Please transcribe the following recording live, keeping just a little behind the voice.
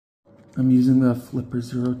I'm using the Flipper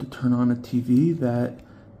Zero to turn on a TV that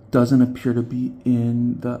doesn't appear to be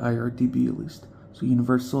in the IRDB at least. So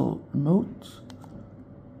universal remotes,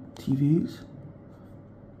 TVs.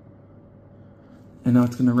 And now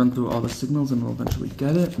it's going to run through all the signals and it'll eventually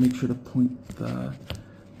get it. Make sure to point the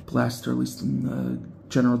blaster at least in the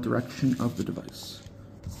general direction of the device.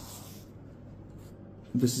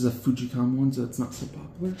 This is a Fujicom one, so it's not so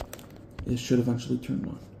popular. It should eventually turn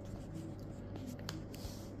on.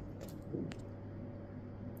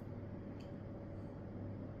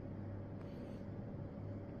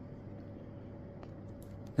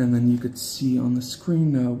 And then you could see on the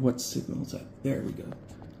screen what signal's at. There we go.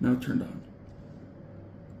 Now turned on.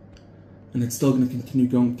 And it's still going to continue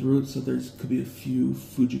going through it, so could be a few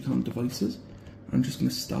Fujicom devices. I'm just going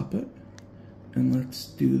to stop it, and let's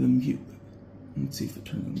do the mute. Let's see if it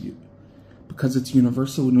turns on mute. Because it's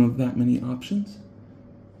universal, we don't have that many options.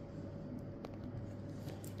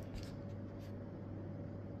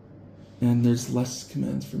 And there's less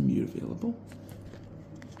commands for mute available.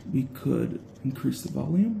 We could increase the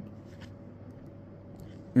volume.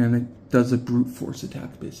 And it does a brute force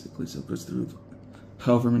attack, basically, so it goes through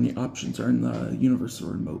however many options are in the universal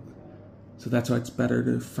remote. So that's why it's better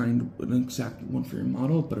to find an exact one for your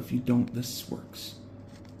model, but if you don't, this works.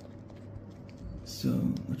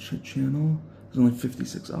 So let's try channel. There's only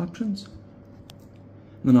 56 options.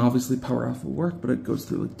 And then obviously power off will work, but it goes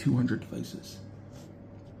through like 200 devices.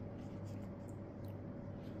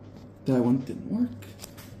 That one didn't work.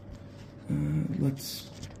 Let's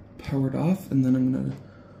power it off, and then I'm going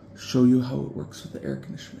to show you how it works with the air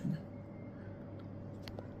conditioning.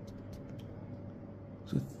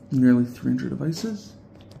 So nearly 300 devices,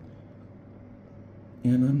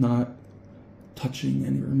 and I'm not touching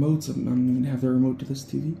any remotes. I'm not even have the remote to this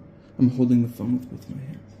TV. I'm holding the phone with both my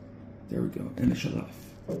hands. There we go, and it shut off.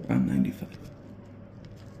 I'm 95.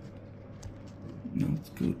 Now let's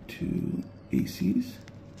go to ACs.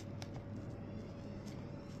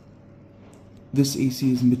 This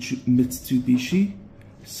AC is Mitsubishi,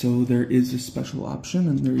 so there is a special option,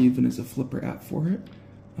 and there even is a Flipper app for it.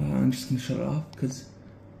 I'm just going to shut it off because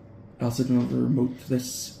I also don't have the remote to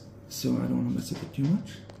this, so I don't want to mess with it too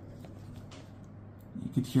much. You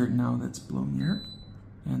could hear it now that's blowing the air,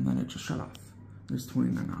 and then it just shut off. There's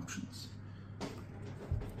 29 options.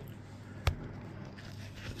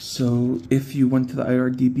 So if you went to the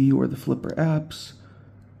IRDB or the Flipper apps,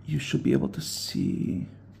 you should be able to see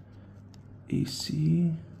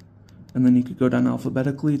AC, and then you could go down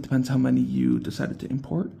alphabetically. It depends how many you decided to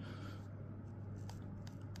import.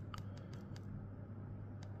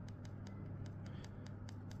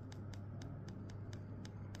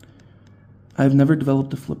 I've never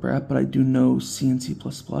developed a Flipper app, but I do know C and C++.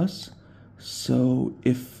 So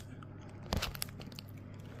if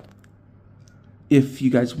you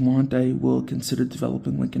guys want, I will consider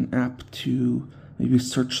developing like an app to maybe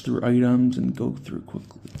search through items and go through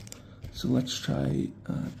quickly. So let's try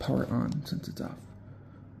power on since it's off.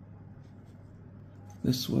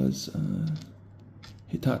 This was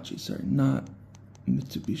Hitachi, sorry, not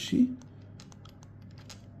Mitsubishi.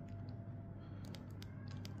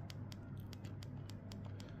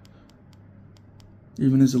 There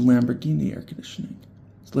even is a Lamborghini air conditioning.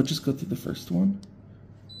 So let's just go through the first one.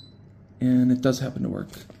 And it does happen to work.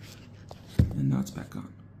 And now it's back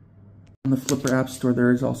on. On the Flipper App Store,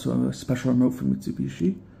 there is also a special remote for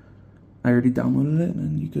Mitsubishi. I already downloaded it,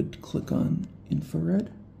 and you could click on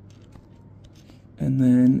infrared. And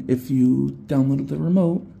then if you downloaded the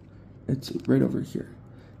remote, it's right over here.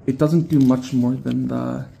 It doesn't do much more than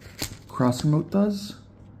the cross remote does,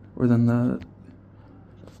 or than the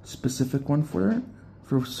specific one for it.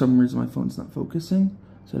 For some reason my phone's not focusing.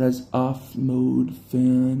 So it has off, mode,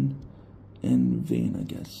 fan, and vane, I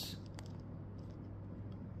guess.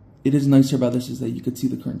 It is nicer about this is that you could see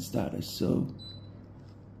the current status. So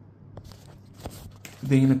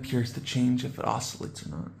vane appears to change if it oscillates or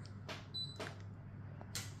not.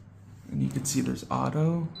 And you can see there's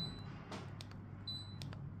auto.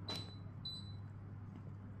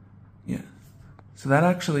 Yeah. So that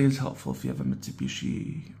actually is helpful if you have a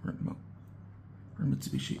Mitsubishi remote or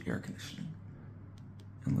Mitsubishi air conditioning.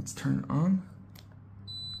 And let's turn it on.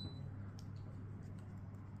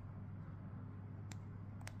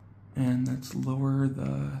 And let's lower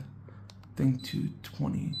the thing to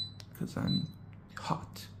 20 because I'm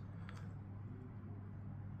hot.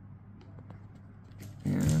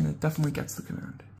 And it definitely gets the command.